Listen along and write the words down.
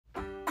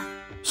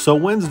So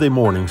Wednesday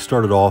morning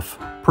started off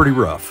pretty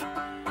rough.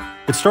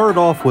 It started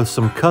off with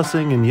some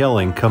cussing and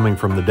yelling coming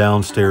from the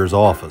downstairs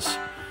office.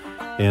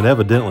 And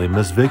evidently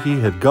Miss Vicky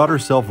had got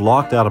herself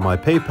locked out of my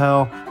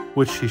PayPal,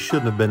 which she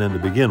shouldn't have been in to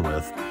begin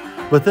with,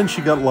 but then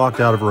she got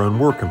locked out of her own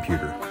work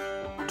computer.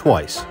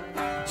 Twice.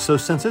 So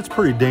since it's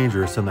pretty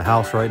dangerous in the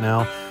house right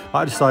now,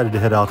 I decided to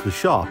head out to the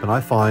shop, and I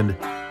find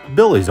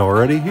Billy's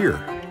already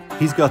here.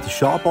 He's got the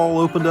shop all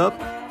opened up,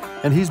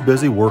 and he's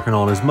busy working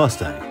on his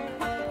Mustang.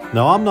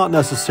 Now, I'm not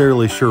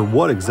necessarily sure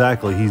what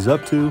exactly he's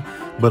up to,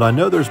 but I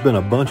know there's been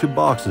a bunch of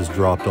boxes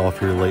dropped off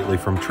here lately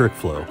from Trick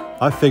Flow.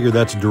 I figure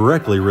that's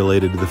directly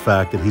related to the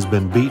fact that he's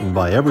been beaten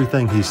by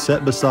everything he's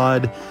set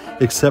beside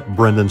except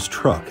Brendan's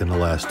truck in the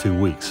last 2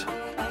 weeks.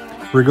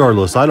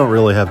 Regardless, I don't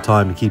really have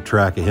time to keep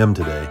track of him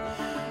today.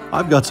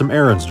 I've got some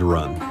errands to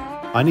run.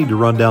 I need to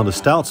run down to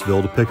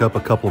Stoutsville to pick up a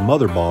couple of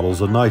mother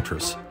bottles of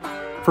Nitrous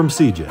from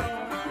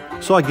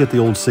CJ. So I get the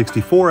old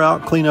 64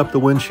 out, clean up the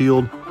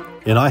windshield,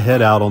 and I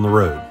head out on the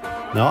road.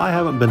 Now, I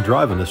haven't been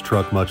driving this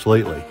truck much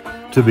lately.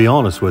 To be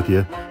honest with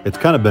you, it's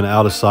kind of been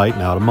out of sight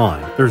and out of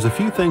mind. There's a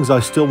few things I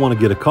still want to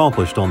get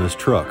accomplished on this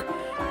truck.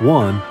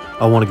 One,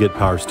 I want to get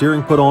power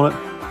steering put on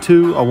it.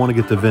 Two, I want to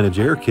get the vintage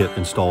air kit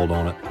installed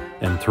on it.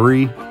 And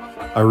three,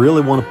 I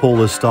really want to pull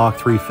this stock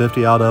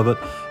 350 out of it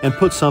and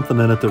put something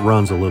in it that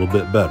runs a little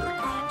bit better,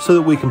 so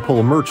that we can pull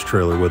a merch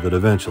trailer with it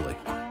eventually.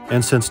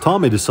 And since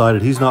Tommy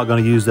decided he's not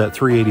going to use that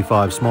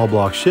 385 small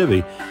block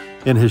Chevy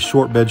in his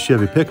short bed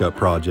Chevy pickup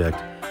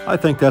project, I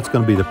think that's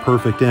going to be the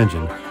perfect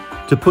engine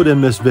to put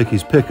in Miss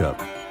Vicky's pickup.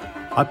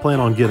 I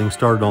plan on getting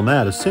started on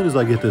that as soon as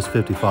I get this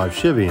 55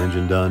 Chevy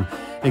engine done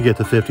and get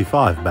the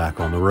 55 back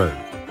on the road.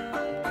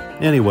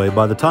 Anyway,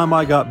 by the time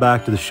I got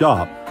back to the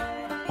shop,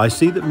 I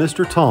see that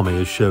Mr. Tommy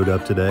has showed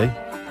up today,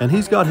 and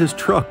he's got his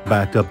truck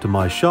backed up to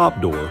my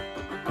shop door,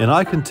 and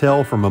I can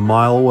tell from a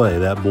mile away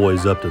that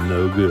boy's up to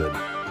no good.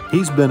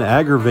 He's been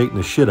aggravating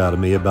the shit out of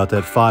me about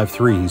that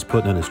 5.3 he's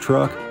putting in his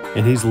truck,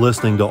 and he's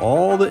listening to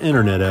all the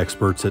internet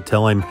experts that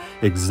tell him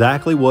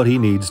exactly what he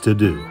needs to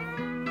do.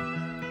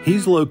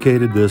 He's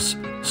located this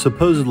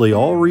supposedly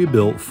all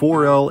rebuilt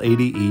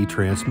 4L80E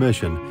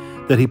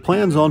transmission that he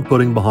plans on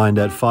putting behind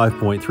that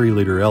 5.3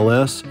 liter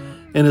LS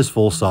in his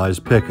full-size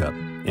pickup.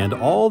 And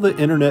all the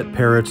internet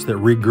parrots that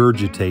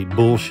regurgitate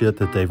bullshit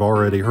that they've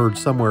already heard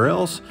somewhere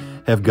else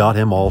have got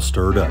him all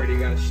stirred up. Already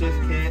got a shift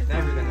kit and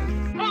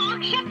everything.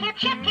 Oh, shift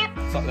kit.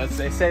 So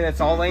they say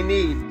that's all they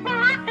need.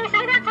 They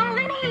say that's all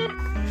they need.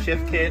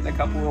 Shift kit and a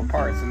couple little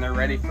parts, and they're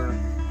ready for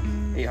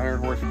 800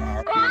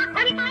 horsepower. Oh,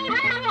 ready for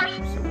 800 horse.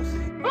 So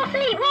we'll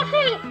see. We'll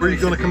see. Where are you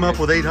going to come up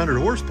with 800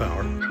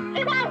 horsepower?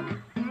 He won't.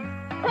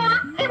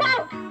 He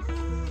won't.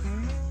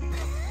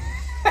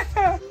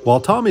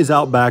 While Tommy's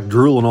out back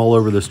drooling all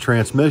over this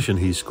transmission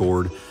he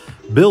scored,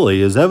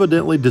 Billy is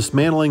evidently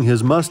dismantling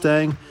his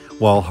Mustang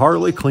while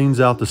Harley cleans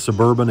out the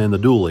Suburban and the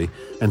dually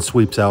and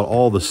sweeps out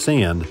all the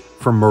sand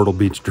from Myrtle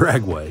Beach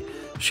Dragway.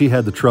 She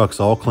had the trucks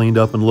all cleaned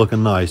up and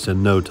looking nice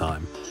in no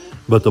time.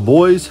 But the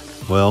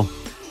boys, well,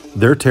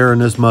 they're tearing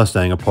this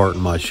Mustang apart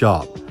in my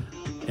shop.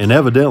 And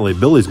evidently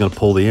Billy's going to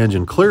pull the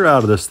engine clear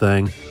out of this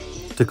thing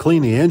to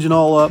clean the engine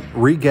all up,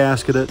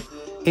 re-gasket it,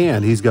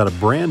 and he's got a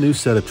brand new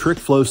set of Trick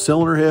Flow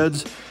cylinder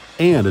heads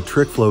and a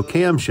Trick Flow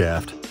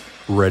camshaft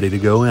ready to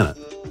go in it.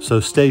 So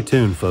stay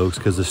tuned, folks,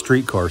 because the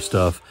streetcar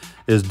stuff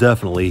is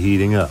definitely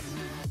heating up.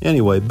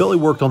 Anyway, Billy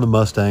worked on the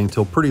Mustang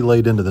till pretty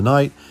late into the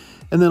night,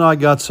 and then I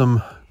got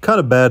some kind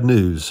of bad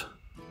news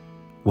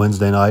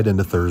Wednesday night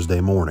into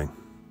Thursday morning.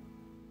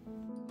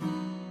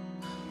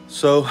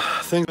 So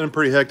things have been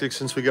pretty hectic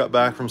since we got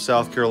back from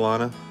South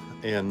Carolina,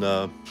 and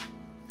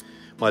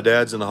my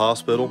dad's in the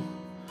hospital.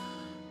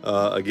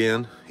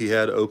 Again, he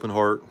had open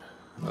heart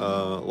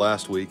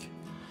last week,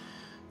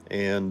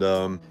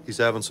 and he's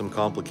having some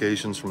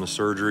complications from the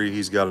surgery.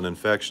 He's got an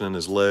infection in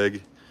his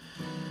leg,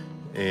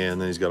 and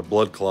then he's got a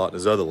blood clot in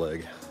his other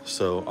leg.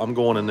 So I'm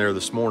going in there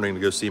this morning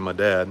to go see my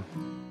dad.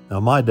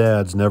 Now, my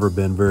dad's never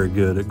been very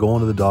good at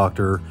going to the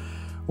doctor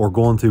or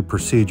going through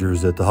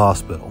procedures at the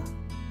hospital.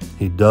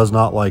 He does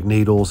not like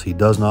needles. He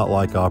does not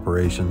like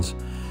operations.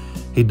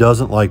 He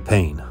doesn't like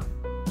pain.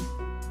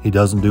 He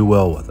doesn't do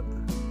well with it.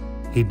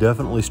 He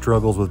definitely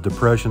struggles with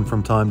depression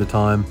from time to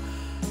time,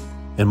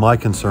 and my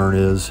concern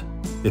is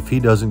if he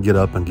doesn't get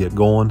up and get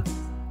going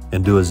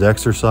and do his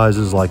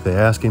exercises like they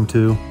ask him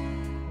to,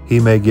 he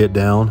may get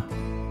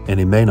down and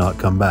he may not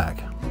come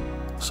back.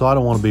 So I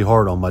don't want to be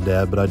hard on my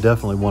dad, but I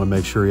definitely want to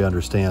make sure he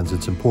understands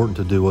it's important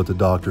to do what the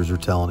doctors are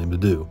telling him to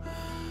do.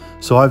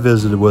 So I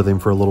visited with him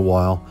for a little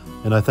while,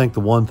 and I think the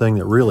one thing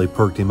that really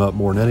perked him up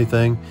more than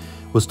anything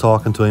was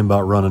talking to him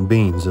about running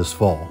beans this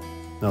fall.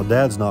 Now,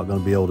 Dad's not going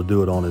to be able to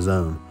do it on his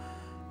own,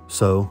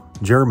 so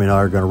Jeremy and I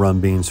are going to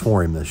run beans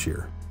for him this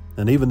year.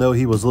 And even though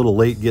he was a little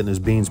late getting his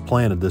beans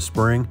planted this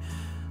spring,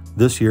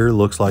 this year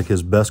looks like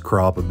his best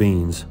crop of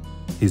beans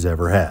he's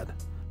ever had.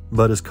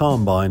 But his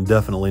combine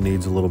definitely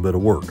needs a little bit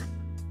of work.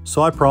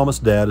 So I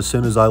promised Dad as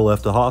soon as I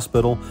left the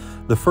hospital,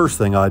 the first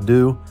thing I'd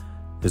do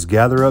is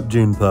gather up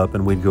June Pup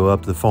and we'd go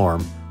up to the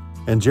farm,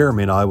 and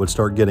Jeremy and I would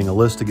start getting a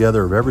list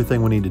together of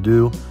everything we need to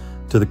do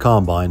to the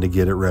combine to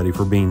get it ready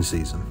for bean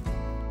season.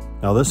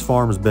 Now this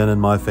farm's been in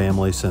my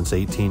family since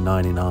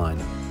 1899,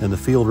 and the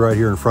field right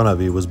here in front of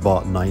you was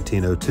bought in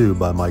 1902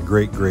 by my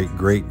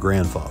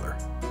great-great-great-grandfather.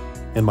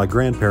 And my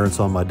grandparents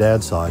on my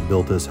dad's side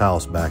built this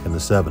house back in the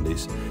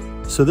 70s.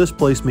 So this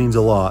place means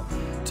a lot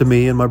to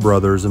me and my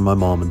brothers and my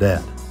mom and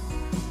dad.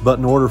 But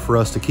in order for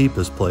us to keep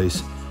this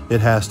place,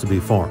 it has to be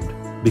farmed,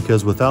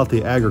 because without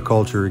the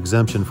agriculture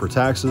exemption for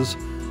taxes,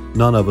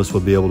 none of us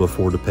would be able to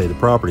afford to pay the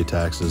property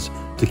taxes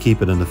to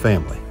keep it in the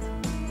family.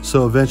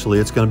 So eventually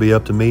it's going to be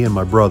up to me and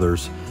my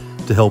brothers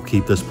to help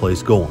keep this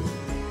place going,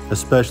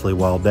 especially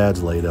while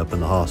Dad's laid up in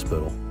the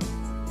hospital.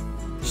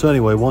 So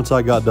anyway, once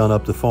I got done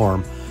up the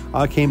farm,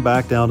 I came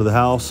back down to the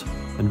house,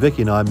 and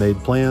Vicky and I made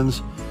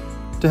plans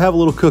to have a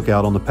little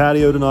cookout on the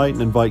patio tonight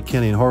and invite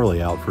Kenny and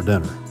Harley out for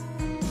dinner.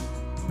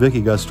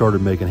 Vicky got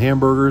started making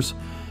hamburgers,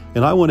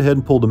 and I went ahead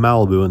and pulled the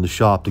Malibu in the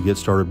shop to get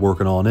started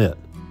working on it.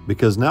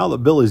 Because now that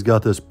Billy's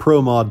got this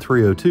Pro Mod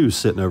 302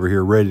 sitting over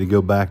here ready to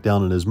go back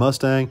down in his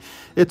Mustang,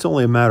 it's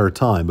only a matter of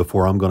time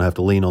before I'm going to have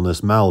to lean on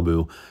this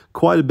Malibu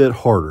quite a bit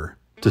harder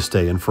to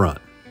stay in front.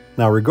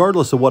 Now,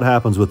 regardless of what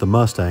happens with the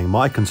Mustang,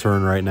 my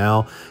concern right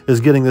now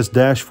is getting this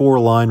Dash 4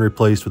 line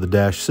replaced with a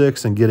Dash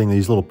 6 and getting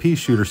these little pea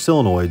shooter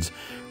solenoids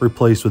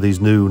replaced with these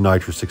new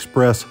Nitrous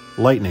Express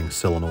Lightning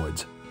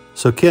solenoids.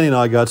 So Kenny and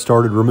I got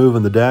started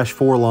removing the Dash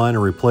 4 line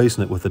and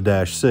replacing it with the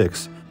Dash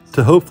 6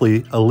 to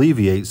hopefully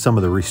alleviate some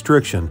of the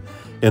restriction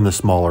in the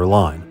smaller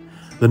line.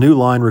 The new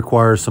line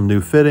requires some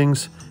new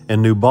fittings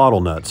and new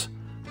bottle nuts,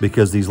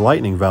 because these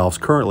Lightning valves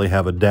currently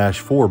have a Dash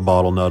 4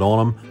 bottle nut on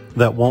them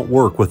that won't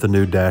work with the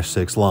new Dash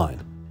 6 line.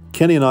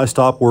 Kenny and I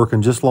stopped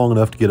working just long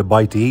enough to get a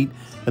bite to eat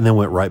and then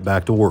went right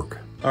back to work.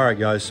 All right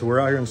guys, so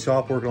we're out here in the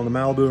shop working on the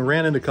Malibu and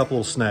ran into a couple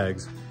of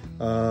snags.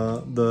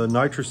 The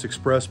Nitrous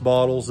Express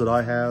bottles that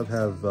I have,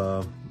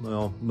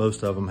 well,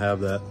 most of them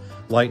have that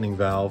Lightning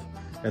valve,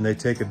 and they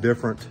take a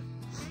different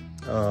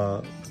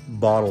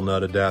bottle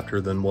nut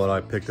adapter than what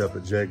I picked up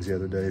at Jegs the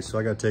other day. So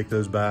I got to take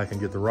those back and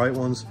get the right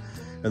ones.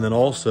 And then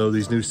also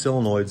these new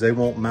solenoids, they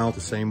won't mount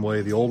the same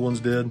way the old ones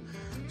did.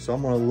 So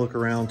I'm going to look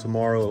around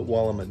tomorrow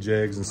while I'm at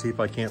Jegs and see if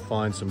I can't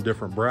find some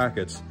different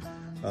brackets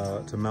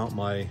to mount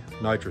my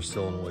nitrous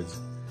solenoids.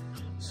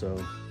 So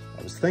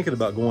I was thinking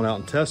about going out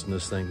and testing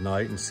this thing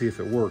tonight and see if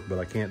it worked, but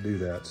I can't do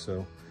that.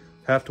 So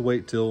have to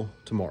wait till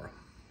tomorrow.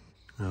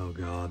 Oh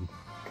God,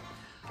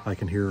 I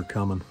can hear her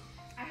coming.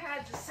 I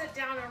had to sit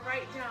down and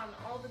write down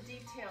all the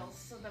details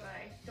so that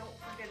I don't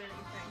forget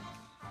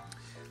anything.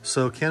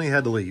 So Kenny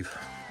had to leave.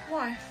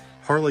 Why?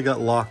 Harley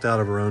got locked out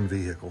of her own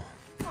vehicle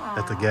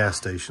at the gas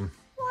station.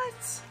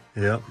 What?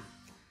 Yep.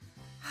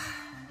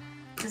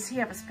 Does he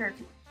have a spare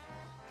key?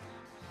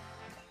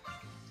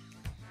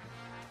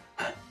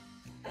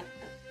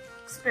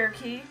 Spare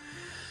key?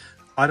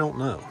 I don't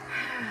know.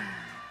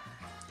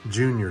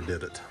 Junior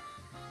did it.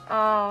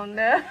 Oh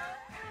no.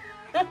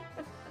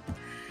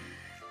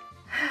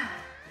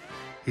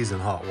 He's in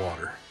hot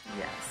water.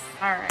 Yes.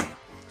 All right.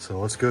 So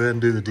let's go ahead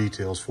and do the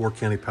details before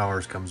Kenny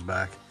Powers comes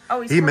back.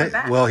 Oh, he's coming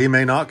back. Well, he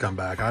may not come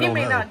back. I don't know.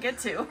 He may not get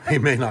to. He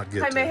may not get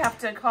to. I may have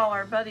to call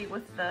our buddy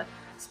with the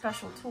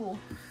special tool.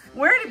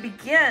 Where to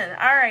begin?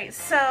 All right.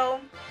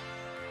 So,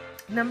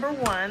 number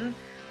one,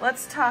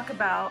 let's talk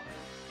about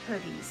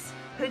hoodies.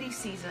 Hoodie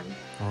season.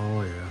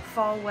 Oh yeah.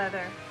 Fall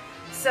weather.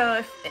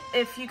 So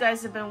if you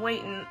guys have been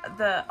waiting,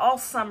 all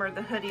summer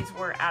the hoodies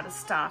were out of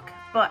stock,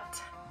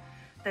 but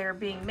they're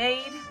being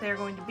made. They're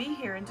going to be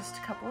here in just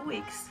a couple of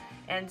weeks,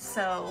 and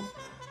so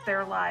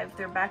they're live.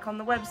 They're back on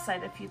the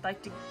website if you'd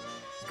like to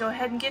go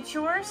ahead and get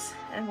yours,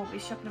 and we'll be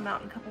shipping them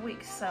out in a couple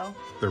weeks. So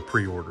they're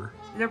pre-order.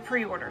 They're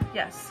pre-order.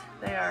 Yes,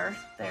 they are.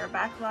 They are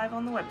back live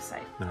on the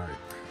website. All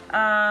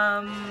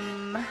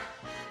right.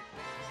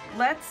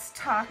 Let's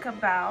talk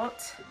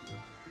about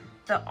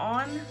the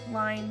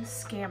online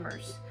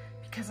scammers,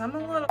 because I'm a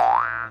little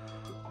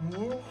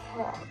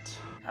hot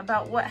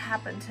about what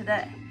happened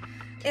today.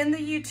 In the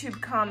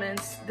YouTube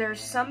comments, there's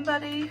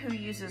somebody who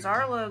uses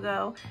our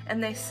logo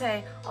and they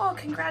say, oh,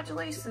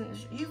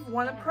 congratulations, you've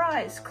won a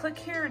prize. Click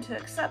here to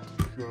accept.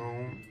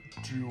 Don't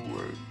do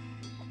it.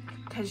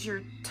 Because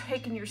you're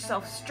taking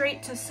yourself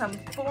straight to some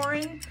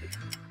foreign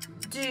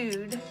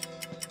dude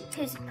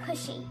Who's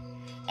pushy.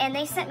 And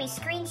they sent me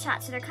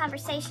screenshots of their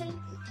conversation.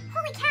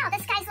 Holy cow,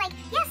 this guy's like,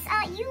 yes,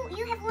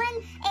 you have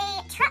won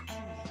a truck.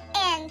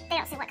 And they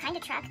don't say what kind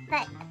of truck,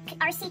 but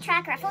RC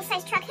truck or a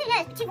full-size truck, who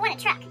knows, but you've won a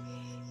truck.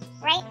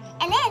 Right?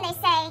 And then they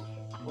say,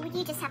 well,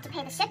 you just have to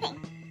pay the shipping.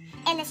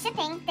 And the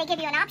shipping, they give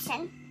you an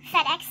option,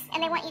 FedEx,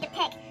 and they want you to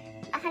pick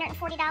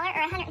 $140 or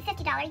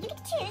 $150. You get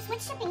to choose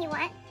which shipping you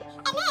want.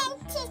 And then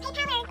choose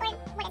PayPal or what is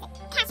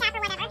it, Cash App or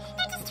whatever.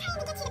 They're just trying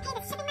to get you to pay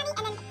the shipping money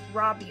and then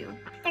rob you.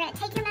 they're going to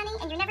take your money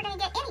and you're never going to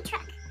get any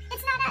truck.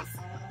 It's not us.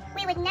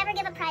 We would never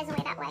give a prize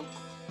away that way.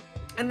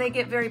 And they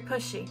get very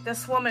pushy.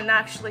 This woman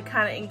actually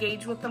kind of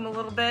engaged with them a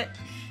little bit.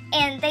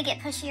 And they get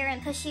pushier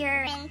and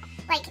pushier. And,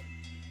 like,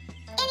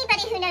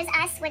 anybody who knows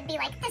us would be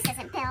like, this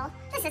isn't Bill.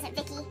 This isn't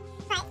Vicky.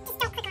 Right? Just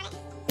don't click on it.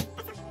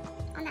 That's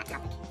all. On that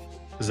topic.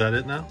 Is that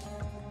it now?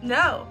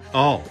 No.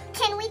 Oh.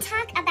 Can we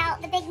talk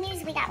about the big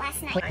news we got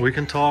last night? We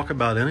can talk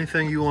about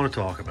anything you want to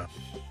talk about.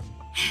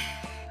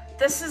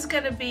 This is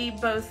going to be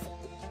both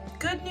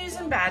good news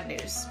and bad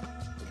news.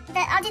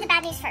 I'll do the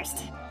bad news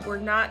first. We're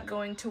not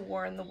going to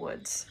War in the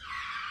Woods.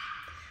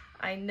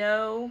 I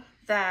know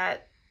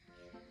that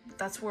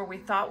that's where we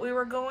thought we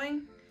were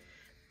going,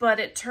 but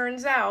it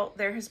turns out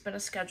there has been a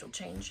schedule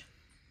change.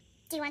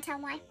 Do you want to tell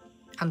them why?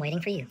 I'm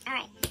waiting for you. All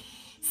right.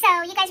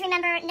 So, you guys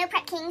remember No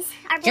Prep Kings?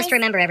 Our boys... Just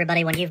remember,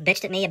 everybody, when you've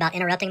bitched at me about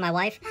interrupting my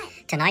wife,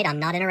 tonight I'm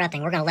not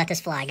interrupting. We're going to let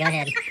this fly. Go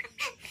ahead.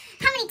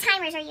 How many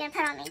timers are you going to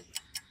put on me?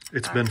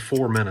 It's been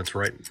 4 minutes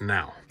right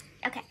now.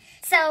 Okay.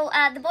 So,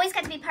 the boys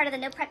got to be part of the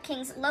No Prep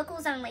Kings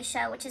Locals Only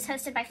show, which is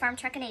hosted by Farm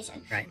Truck and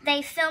Asian. Right.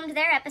 They filmed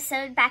their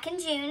episode back in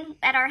June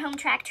at our home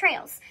track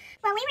trails.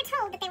 Well, we were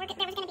told that there was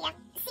going to be a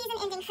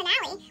season-ending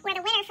finale where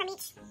the winner from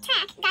each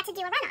track got to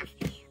do a runoff.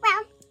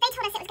 Well, they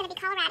told us it was going to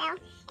be Colorado,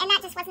 and that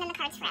just wasn't in the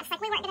cards for us. Like,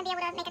 we weren't going to be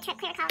able to make a trip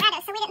clear to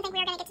Colorado, so we didn't think we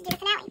were going to get to do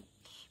the finale.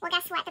 Well,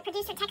 guess what? The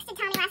producer texted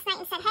Tommy last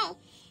night and said, hey,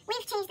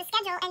 we've changed the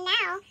schedule, and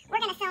now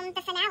we're going to film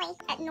the finale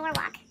at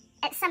Norwalk,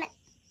 at Summit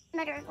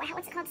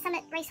what's it called?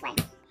 Summit Raceway.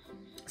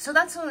 So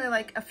that's only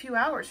like a few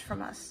hours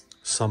from us.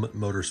 Summit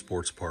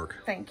Motorsports Park.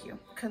 Thank you.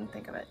 Couldn't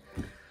think of it.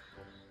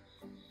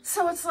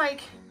 So it's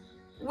like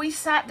we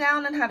sat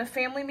down and had a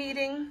family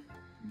meeting,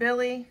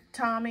 Billy,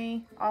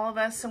 Tommy, all of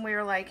us, and we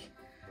were like,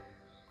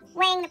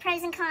 weighing the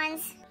pros and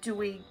cons. Do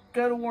we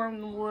go to War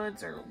in the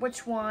Woods or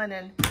which one?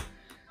 And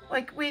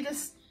like we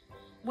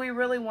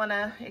really want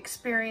to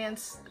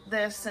experience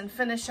this and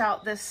finish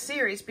out this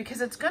series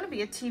because it's going to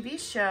be a TV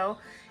show,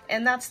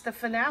 and that's the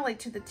finale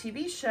to the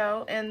TV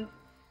show, and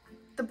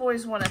the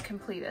boys want to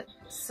complete it.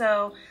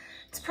 So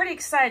it's pretty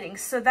exciting.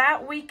 So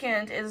that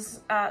weekend is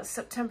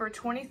September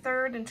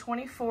 23rd and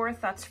 24th.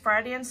 That's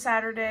Friday and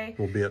Saturday.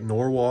 We'll be at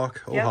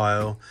Norwalk,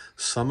 Ohio,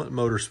 Summit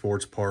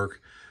Motorsports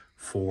Park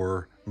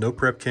for No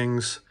Prep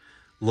Kings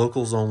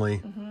Locals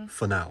Only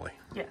finale.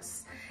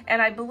 Yes.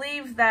 And I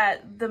believe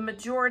that the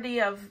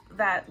majority of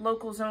that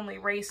Locals Only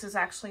race is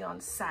actually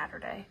on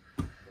Saturday.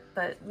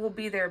 But we'll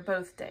be there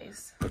both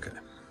days. Okay.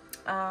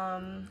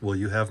 Will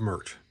you have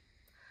merch?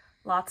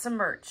 Lots of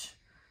merch.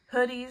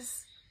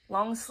 Hoodies,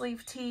 long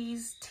sleeve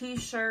tees,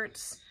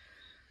 t-shirts,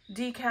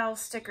 decals,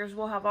 stickers.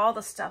 We'll have all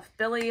the stuff.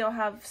 Billy will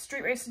have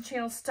Street Racing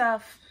Channel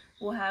stuff.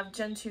 We'll have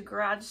Gen 2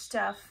 Garage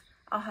stuff.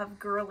 I'll have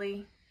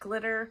girly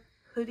glitter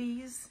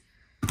hoodies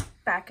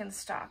back in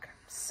stock.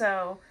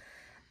 So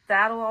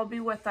that'll all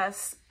be with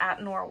us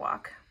at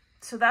Norwalk.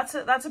 So that's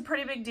a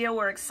pretty big deal.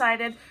 We're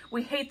excited.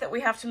 We hate that we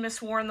have to miss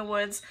War in the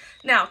Woods.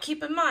 Now,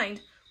 keep in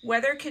mind,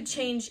 weather could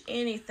change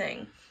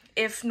anything.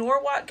 If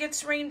Norwalk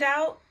gets rained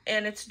out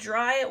and it's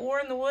dry at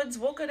War in the Woods,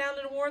 we'll go down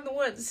to War in the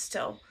Woods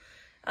still.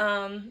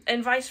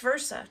 And vice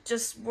versa.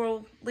 Just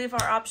we'll leave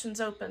our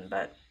options open.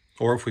 But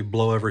or if we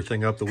blow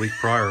everything up the week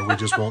prior, we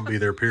just won't be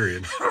there,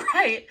 period.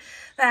 Right.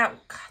 God,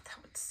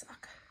 that would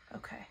suck.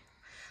 Okay.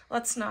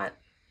 Let's not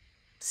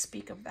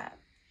speak of that.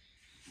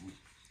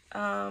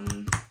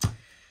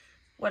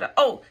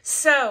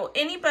 So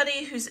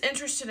anybody who's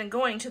interested in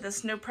going to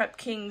this No Prep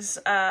Kings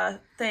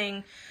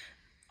thing,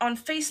 on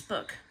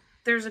Facebook,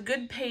 there's a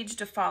good page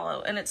to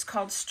follow, and it's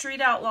called Street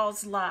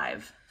Outlaws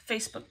Live,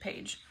 Facebook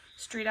page,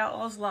 Street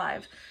Outlaws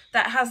Live,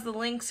 that has the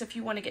links if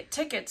you want to get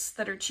tickets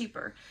that are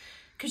cheaper.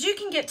 Because you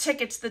can get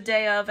tickets the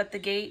day of at the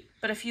gate,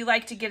 but if you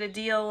like to get a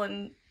deal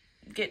and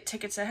get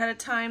tickets ahead of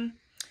time,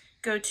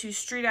 go to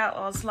Street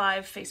Outlaws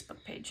Live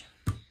Facebook page.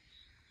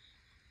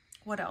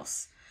 What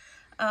else?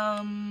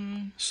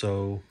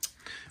 So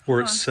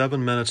we're at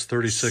 7 minutes,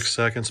 36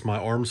 seconds. My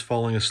arm's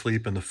falling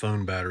asleep and the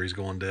phone battery's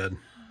going dead.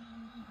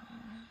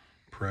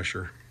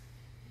 Pressure.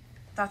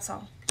 That's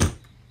all.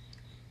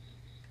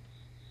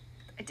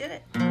 I did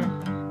it.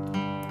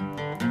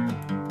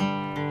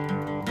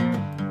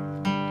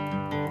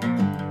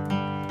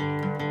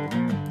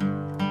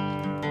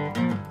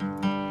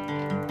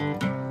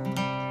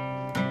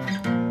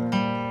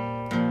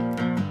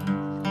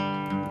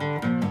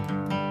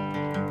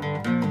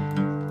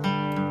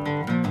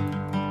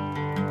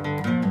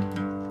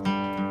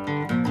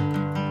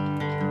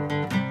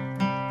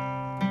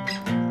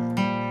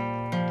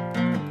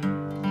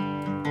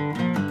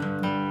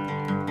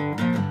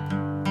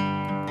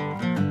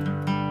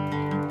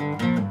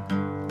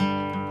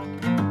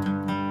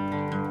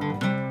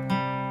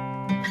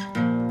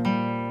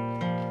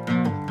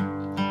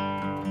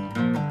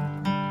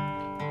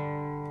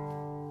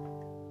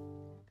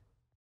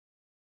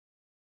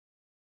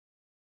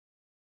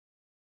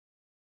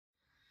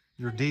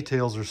 Your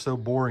details are so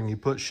boring, you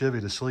put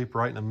Chevy to sleep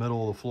right in the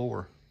middle of the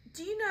floor.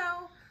 Do you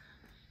know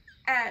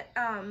at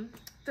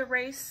the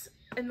race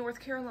in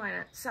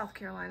South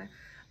Carolina,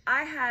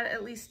 I had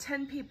at least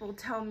 10 people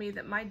tell me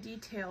that my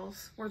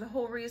details were the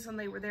whole reason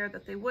they were there,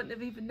 that they wouldn't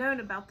have even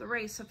known about the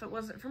race if it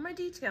wasn't for my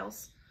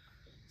details.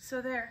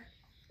 So there.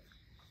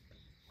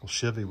 Well,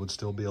 Chevy would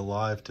still be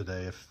alive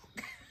today if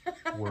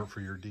it weren't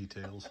for your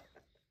details.